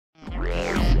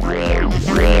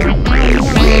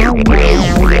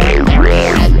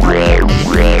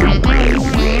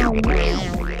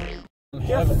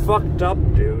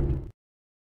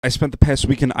I spent the past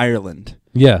week in Ireland.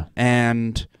 Yeah.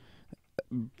 And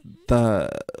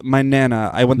my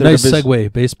Nana, I went there nice to visit.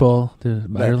 segue, baseball to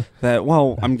Ireland.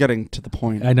 Well, I'm getting to the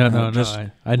point. I know,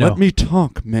 I know. Let me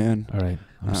talk, man. All right.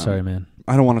 I'm sorry, man.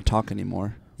 I don't want to talk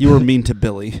anymore. You were mean to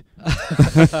Billy.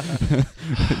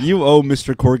 You owe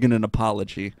Mr. Corgan an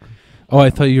apology. Oh, I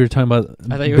thought you were talking about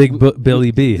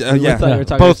Billy B. Yeah,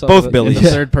 both Billys. In the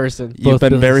third person. You've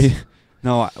been very...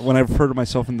 No, when I refer to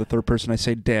myself in the third person, I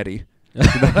say daddy.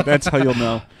 That's how you'll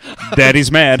know.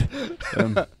 Daddy's mad.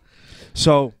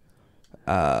 So...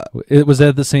 was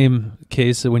that the same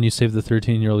case when you saved the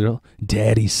 13-year-old girl?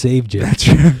 Daddy saved you. That's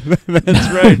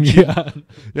right. Yeah.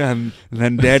 Yeah, and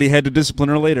then Daddy had to discipline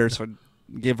her later, so I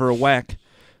gave her a whack.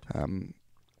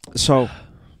 So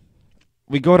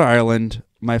we go to Ireland.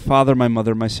 My father, my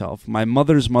mother, myself. My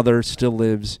mother's mother still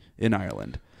lives in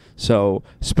Ireland. So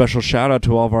special shout out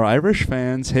to all of our Irish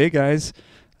fans. Hey, guys.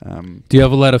 Do you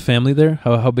have a lot of family there?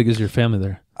 How big is your family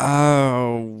there?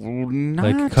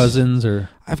 Like cousins or?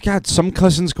 I've got some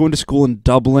cousins going to school in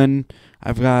Dublin.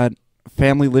 I've got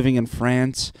family living in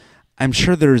France. I'm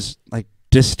sure there's like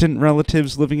distant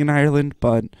relatives living in Ireland,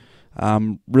 but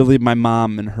really my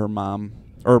mom and her mom,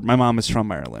 or my mom is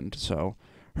from Ireland, so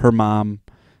her mom.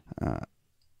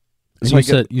 So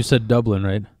you said Dublin,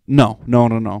 right? No.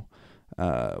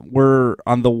 We're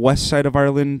on the west side of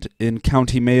Ireland in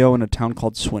County Mayo in a town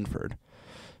called Swinford.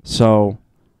 So...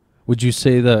 Would you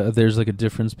say that there's like a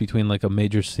difference between like a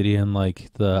major city and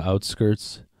like the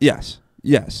outskirts? Yes,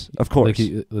 of course.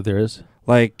 There is?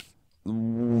 Like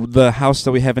the house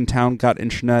that we have in town got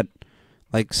internet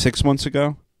like 6 months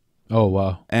ago. Oh,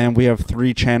 wow. And we have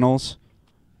 3 channels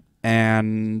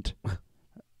or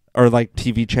like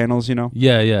TV channels, you know?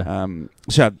 Yeah.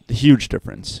 So yeah, huge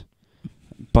difference.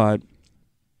 But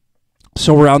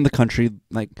so we're out in the country,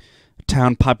 like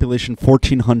town population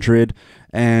 1,400,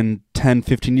 and 10,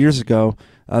 15 years ago,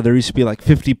 there used to be like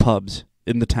 50 pubs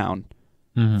in the town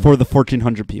for the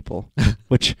 1,400 people,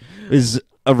 which is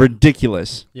a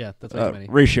ridiculous that's way too many.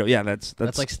 ratio. Yeah, that's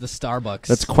like the Starbucks.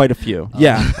 That's quite a few.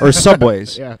 Yeah, or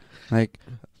Subways. Yeah, like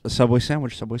a Subway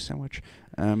sandwich.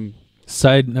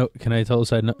 Side note, can I tell a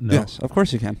side note? No. Yes, of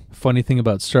course you can. Funny thing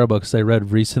about Starbucks, I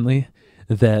read recently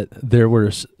that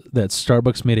that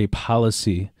Starbucks made a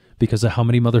policy because of how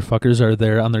many motherfuckers are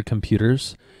there on their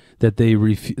computers that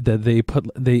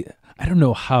I don't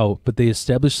know how, but they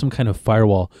established some kind of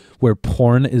firewall where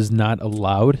porn is not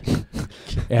allowed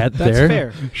at there. That's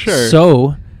fair. Sure.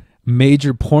 So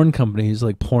major porn companies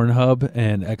like Pornhub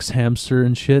and Xhamster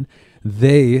and shit,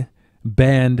 they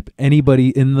banned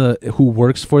anybody who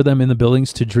works for them in the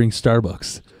buildings to drink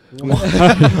Starbucks.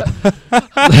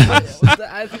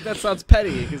 I think that sounds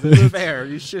petty because it's fair.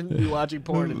 You shouldn't be watching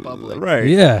porn in public. Right.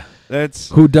 Yeah.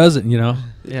 That's who doesn't, you know?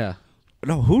 Yeah.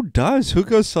 No, who does? Who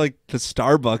goes to like to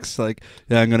Starbucks? Like,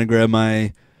 yeah, I'm gonna grab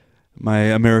my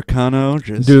Americano.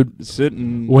 Just sit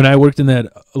and. When I worked in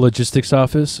that logistics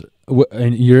office,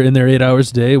 and you're in there 8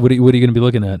 hours a day, what are you gonna be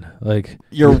looking at? Like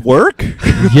your work?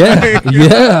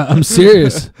 Yeah, I'm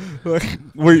serious.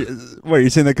 Were you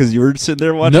saying that because you were sitting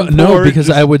there watching? No, because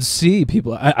I would see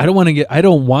people. I don't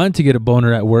want to get a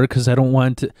boner at work because I don't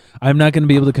want to. I'm not going to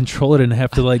be able to control it and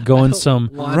have to like go in some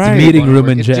meeting room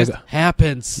and jag. It just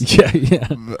happens. Yeah.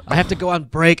 I have to go on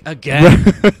break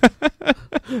again.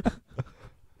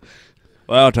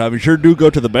 Wow, Tom, you sure do go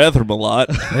to the bathroom a lot.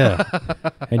 Yeah,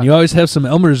 and you always have some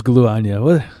Elmer's glue on you.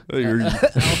 What?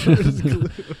 Elmer's glue.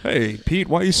 Hey, Pete,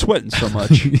 why are you sweating so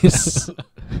much? Yes.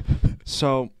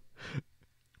 So,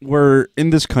 we're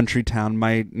in this country town.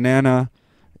 My Nana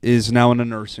is now in a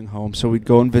nursing home, so we'd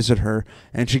go and visit her,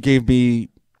 and she gave me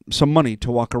some money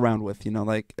to walk around with, you know,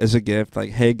 like as a gift, like,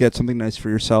 hey, get something nice for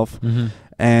yourself. Mm-hmm.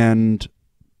 And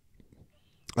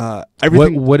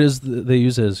everything. What is they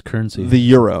use as currency? The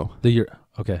euro. The euro.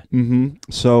 Okay. Mm-hmm.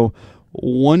 So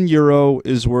 €1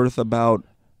 is worth about,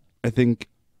 I think,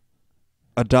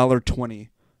 $1.20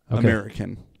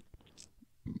 American,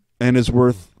 and is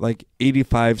worth like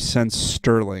 85 cents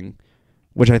sterling,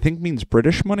 which I think means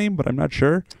British money, but I'm not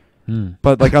sure.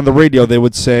 But like on the radio, they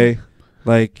would say,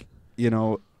 like, you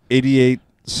know, 88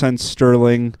 cents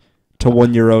sterling to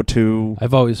 €1 to.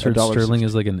 I've always heard sterling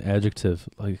is like an adjective,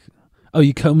 like. Oh,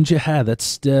 you combed your hair. That's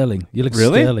sterling. You look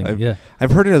sterling. Yeah,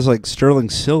 I've heard it as like sterling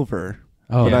silver.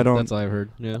 Oh, but yeah, I don't. That's all I've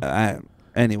heard. Yeah.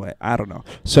 Anyway, I don't know.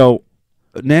 So,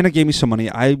 Nana gave me some money.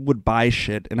 I would buy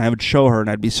shit, and I would show her, and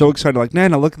I'd be so excited, like,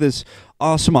 Nana, look at this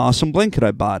awesome blanket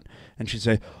I bought. And she'd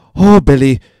say, oh,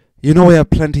 Billy, you know we have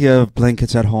plenty of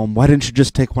blankets at home. Why didn't you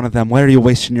just take one of them? Why are you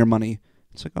wasting your money?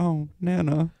 It's like, oh,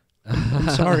 Nana, I'm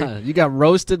sorry. You got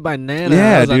roasted by Nana.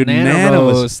 Yeah, dude, Nana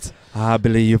roast. was.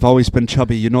 Billy, you've always been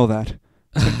chubby. You know that.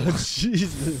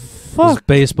 Jesus. Those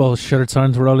baseball shirts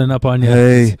aren't rolling up on you.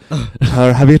 Hey,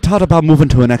 have you thought about moving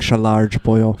to an extra large,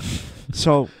 boyo?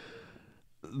 So,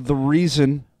 the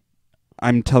reason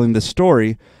I'm telling this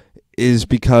story is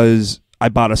because I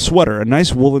bought a sweater, a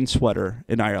nice woolen sweater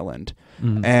in Ireland.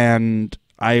 Mm. And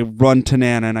I run to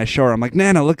Nana and I show her. I'm like,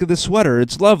 Nana, look at this sweater.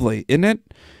 It's lovely, isn't it?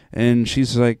 And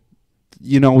she's like,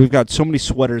 we've got so many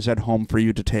sweaters at home for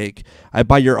you to take. I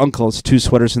buy your uncles 2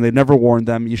 sweaters and they've never worn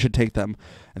them. You should take them.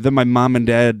 And then my mom and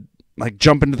dad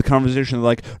jump into the conversation. They're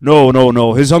like,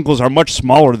 no. His uncles are much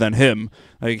smaller than him.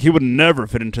 Like, he would never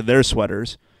fit into their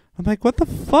sweaters. I'm like, what the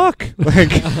fuck?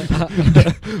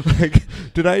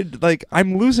 Did I,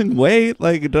 I'm losing weight?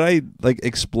 Did I,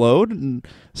 explode? And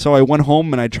so I went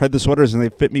home and I tried the sweaters and they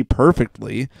fit me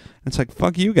perfectly. It's like,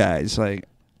 fuck you guys. I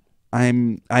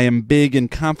am big in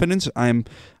confidence.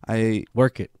 I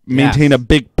work it. Maintain a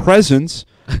big presence,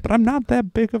 but I'm not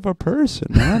that big of a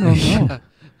person. I don't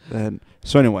know.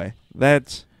 So anyway,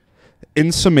 that's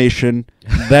in summation.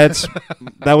 That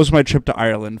was my trip to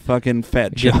Ireland. Fucking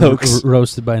fat jokes.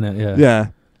 Roasted by net. Yeah. Yeah.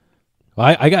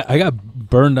 Well, I got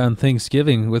burned on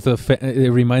Thanksgiving with it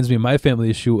reminds me of my family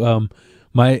issue.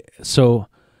 So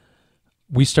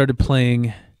we started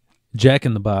playing Jack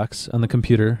in the Box on the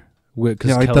computer. Yeah,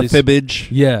 like the fibbage.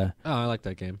 Yeah. Oh, I like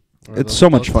that game. Or It's so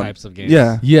much fun. Types of games.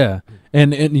 Yeah. Yeah.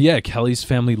 And yeah, Kelly's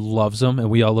family loves them, and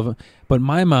we all love them. But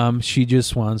my mom, she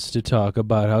just wants to talk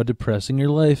about how depressing your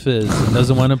life is and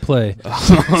doesn't want to play.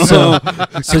 so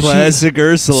Classic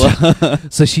Ursula.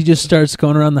 So she just starts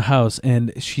going around the house,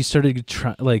 and she started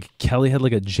Kelly had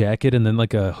a jacket and then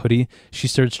a hoodie. She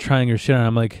starts trying her shit on.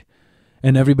 I'm like,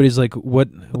 and everybody's like, "What?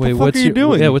 Wait, what's you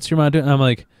doing? Yeah, what's your mom doing?" I'm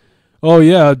like, oh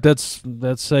yeah, that's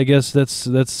I guess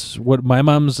that's what my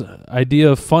mom's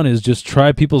idea of fun is. Just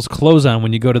try people's clothes on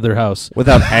when you go to their house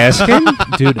Without asking?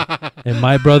 dude. And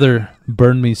my brother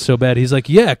burned me so bad. He's like,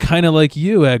 yeah, kind of like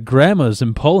you at grandma's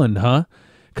in Poland, huh?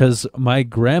 Because my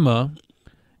grandma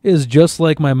is just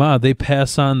like my mom. They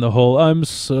pass on the whole I'm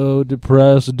so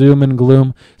depressed, doom and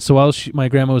gloom. So while my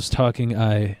grandma was talking,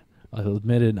 I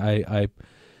admitted I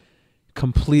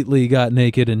completely got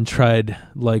naked and tried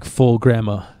full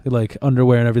grandma,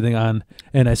 underwear and everything on,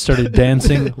 and I started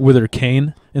dancing with her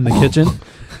cane in the kitchen.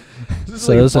 This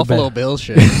So is it was a Buffalo bad- Bill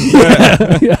shit.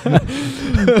 Yeah.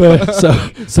 so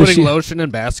Putting she, lotion in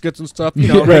baskets and stuff. Right,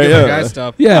 Regular yeah. guy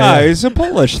stuff. yeah, It's a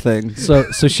Polish thing. So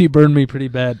she burned me pretty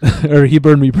bad, or he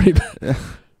burned me pretty bad.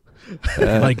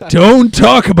 Yeah. Don't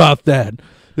talk about that.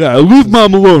 Yeah, leave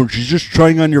mom alone. She's just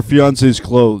trying on your fiance's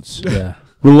clothes. Yeah,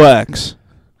 Relax.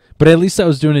 but at least I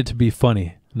was doing it to be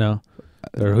funny. No,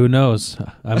 or who knows?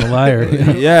 I'm a liar.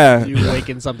 Yeah. You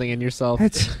awaken something in yourself.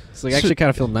 It's, So you actually kind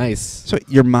of feel nice. so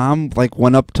your mom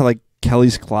went up to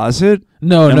Kelly's closet?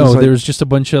 No, And was there was just a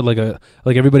bunch of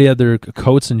everybody had their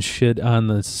coats and shit on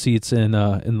the seats in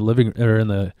the living or in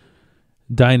the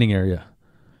dining area,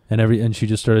 and she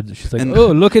just started. She's like, And-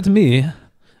 "Oh, look at me,"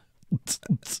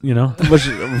 Was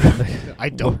she, I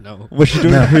don't know. was she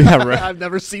doing No. yeah, right. I've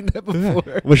never seen that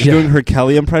before. Was she Yeah. doing her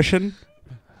Kelly impression?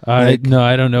 I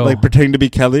don't know. Pretending to be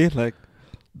Kelly?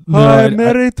 No, I'm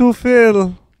married to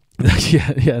Phil.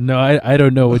 yeah. No, I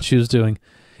don't know what she was doing.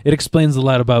 It explains a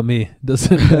lot about me,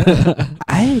 doesn't it?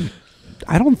 I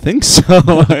don't think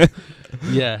so.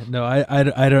 Yeah. No,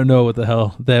 I don't know what the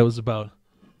hell that was about.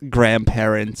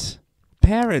 Grandparents.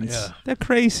 Parents. Yeah. They're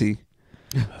crazy.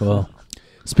 Well,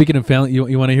 speaking of family,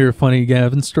 you want to hear a funny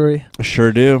Gavin story?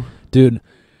 Sure do. Dude,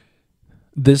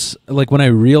 this, when I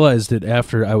realized it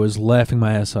after, I was laughing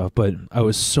my ass off, but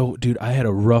I had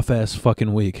a rough ass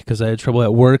fucking week because I had trouble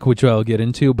at work, which I'll get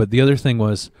into. But the other thing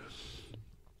was,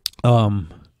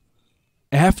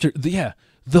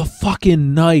 the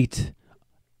fucking night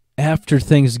after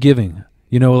Thanksgiving,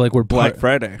 we're Black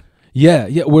Friday. Yeah,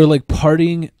 we're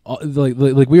partying,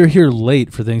 like we were here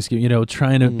late for Thanksgiving,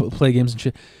 trying to play games and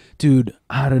shit. Dude,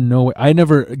 out of nowhere, I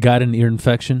never got an ear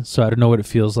infection, so I don't know what it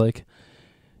feels like.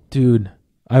 Dude,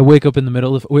 I wake up in the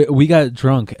middle of we got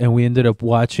drunk and we ended up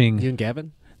watching. You and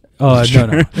Gavin? Oh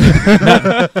no,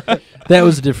 that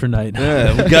was a different night.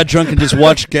 Yeah, we got drunk and just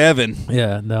watched Gavin.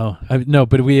 Yeah, no,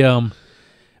 but we the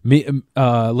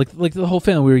whole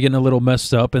family, we were getting a little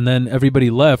messed up, and then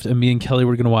everybody left, and me and Kelly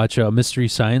were gonna watch Mystery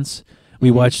Science. We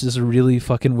watched this really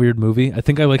fucking weird movie. I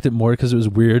think I liked it more because it was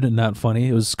weird and not funny.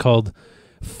 It was called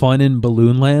Fun in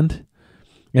Balloon Land,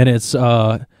 and it's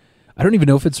I don't even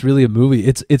know if it's really a movie.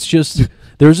 It's just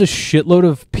there's a shitload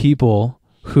of people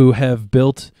who have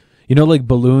built,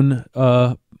 balloon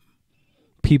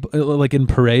people in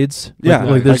parades. Yeah,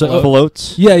 there's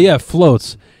floats. Yeah,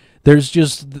 floats. There's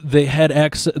just they had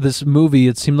access. This movie,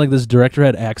 it seemed like this director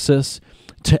had access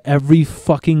to every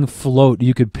fucking float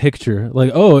you could picture.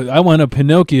 Like, oh, I want a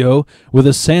Pinocchio with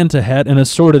a Santa hat and a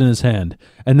sword in his hand.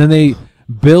 And then they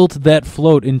built that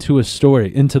float into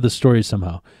the story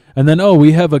somehow. And then, oh,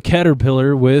 we have a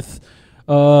caterpillar with,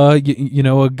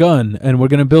 a gun, and we're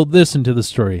going to build this into the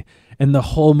story. And the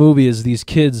whole movie is these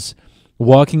kids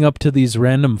walking up to these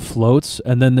random floats,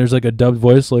 and then there's like a dubbed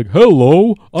voice like,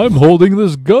 hello, I'm holding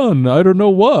this gun. I don't know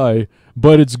why,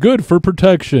 but it's good for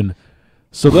protection.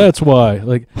 So that's why.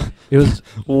 Like, it was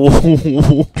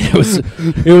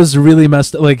it was really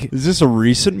messed up. Like, is this a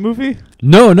recent movie?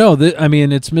 No. I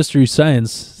mean, it's Mystery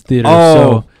Science Theater.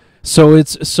 Oh. So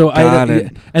Got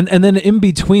it. And then in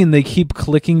between they keep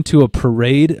clicking to a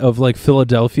parade of like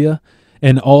Philadelphia,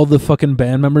 and all the fucking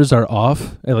band members are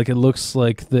off. And, like, it looks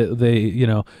like they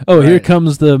here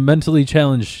comes the mentally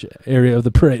challenged area of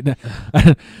the parade.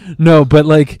 No, but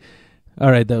like, all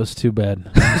right, that was too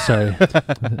bad. I'm sorry.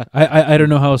 I don't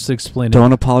know how else to explain it.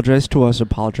 Don't apologize to us.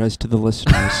 Apologize to the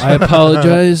listeners. I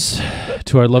apologize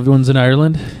to our loved ones in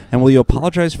Ireland. And will you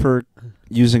apologize for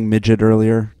using midget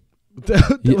earlier?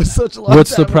 that was such a long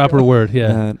What's the time proper ago. word?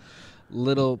 Yeah.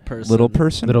 Little person. Little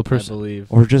person? Little I person. believe.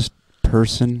 Or just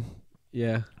person?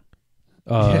 Yeah.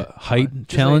 Height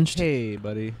challenged? Like, hey,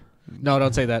 buddy. No,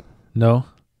 don't say that. No.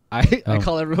 I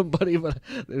call everyone buddy, but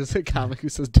there's a comic who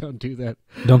says don't do that.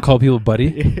 Don't call people buddy?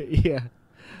 Yeah.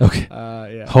 Okay.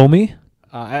 Yeah. Homie?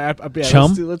 Yeah,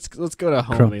 Chum? Let's go to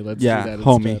homie. Let's do that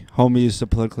homie. instead. Homie is the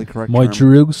politically correct Moi term.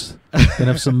 drugs? Can I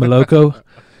have some Moloko?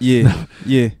 Yeah,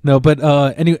 yeah. No, but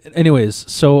anyways,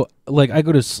 so like I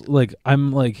go to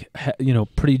I'm like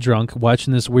pretty drunk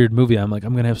watching this weird movie. I'm like,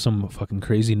 I'm gonna have some fucking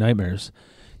crazy nightmares,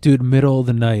 dude. Middle of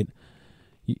the night,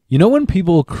 you know when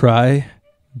people cry,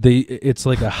 it's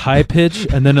like a high pitch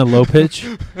and then a low pitch.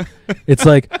 It's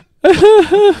like, well,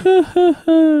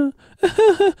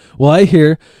 I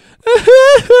hear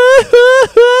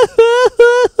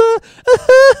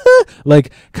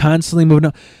like constantly moving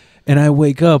up, and I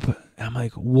wake up. I'm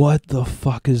like, what the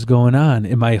fuck is going on?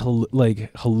 Am I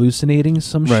hallucinating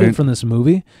some shit from this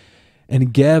movie?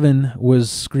 And Gavin was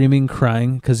screaming,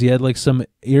 crying because he had like some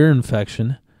ear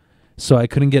infection, so I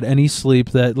couldn't get any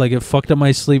sleep. That like it fucked up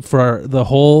my sleep for the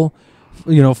whole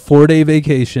 4-day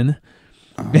vacation,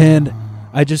 and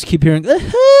I just keep hearing,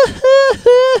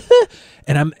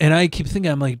 and I keep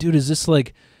thinking, I'm like, dude, is this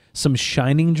like some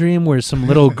Shining dream where some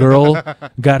little girl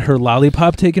got her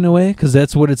lollipop taken away? Because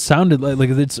that's what it sounded like. Like,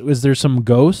 is there some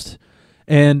ghost?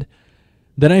 And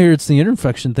then I hear it's the ear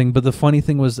infection thing. But the funny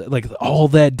thing was, like, all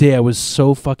that day I was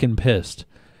so fucking pissed.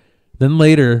 Then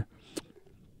later,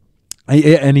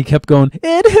 and he kept going,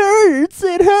 it hurts,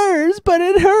 but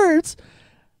it hurts.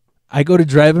 I go to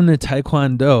drive him to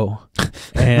Taekwondo,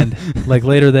 and like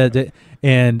later that day,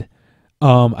 and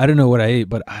I don't know what I ate,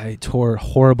 but I tore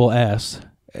horrible ass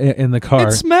in the car.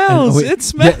 It smells. It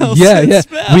smells. Yeah. It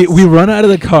smells. We run out of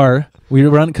the car. We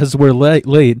run because we're late,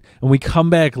 and we come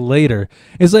back later.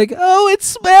 It's like, oh, it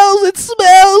smells. It's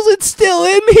still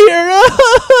in here.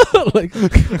 Like,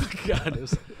 God, it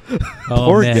was,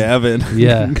 Poor man. Gavin.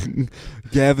 Yeah.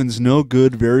 Gavin's no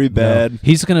good, very bad. No.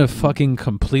 He's gonna fucking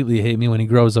completely hate me when he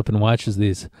grows up and watches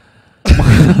these.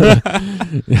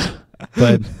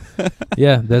 But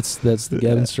yeah, that's the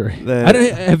Gavin story.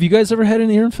 Have you guys ever had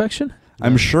an ear infection?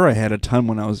 I'm sure I had a ton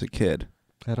when I was a kid.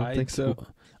 I don't think so.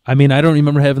 I mean, I don't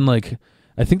remember having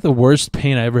I think the worst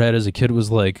pain I ever had as a kid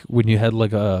was like when you had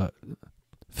like a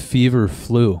fever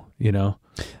flu,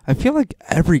 I feel like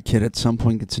every kid at some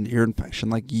point gets an ear infection,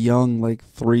 like young, like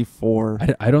 3, 4.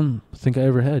 I don't think I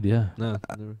ever had, yeah. No,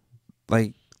 never.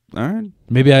 Like, all right.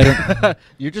 Maybe I don't.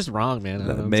 You're just wrong, man.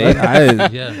 I don't Yeah.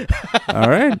 Yeah. All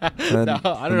right. No,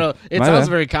 I don't know. It sounds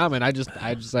very common. I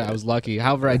was lucky.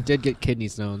 However, I did get kidney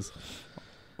stones.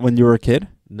 When you were a kid?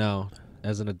 No,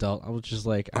 as an adult, I was just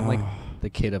like, I'm like the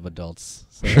kid of adults.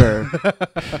 So. Sure.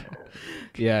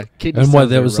 Yeah, kidney And stones what,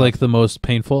 that were was rough. like the most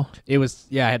painful? It was.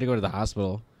 Yeah, I had to go to the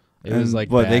hospital. It was like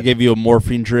what? bad. They gave you a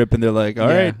morphine drip, and they're like, "All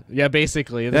right, Yeah,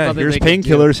 basically. There's yeah, nothing here's they can do.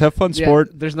 painkillers. Have fun, Yeah,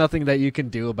 sport." there's nothing that you can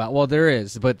do about. Well, there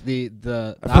is, but the I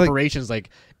feel like- operations like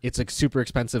it's like super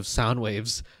expensive sound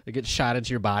waves that get shot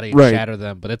into your body and Right. shatter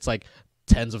them. But it's like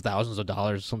tens of thousands of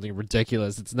dollars, something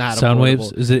ridiculous. It's not Sound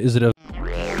affordable. waves? Is it a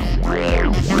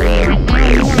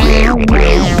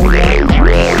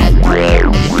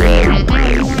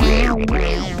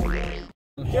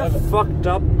Get fucked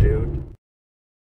up, dude.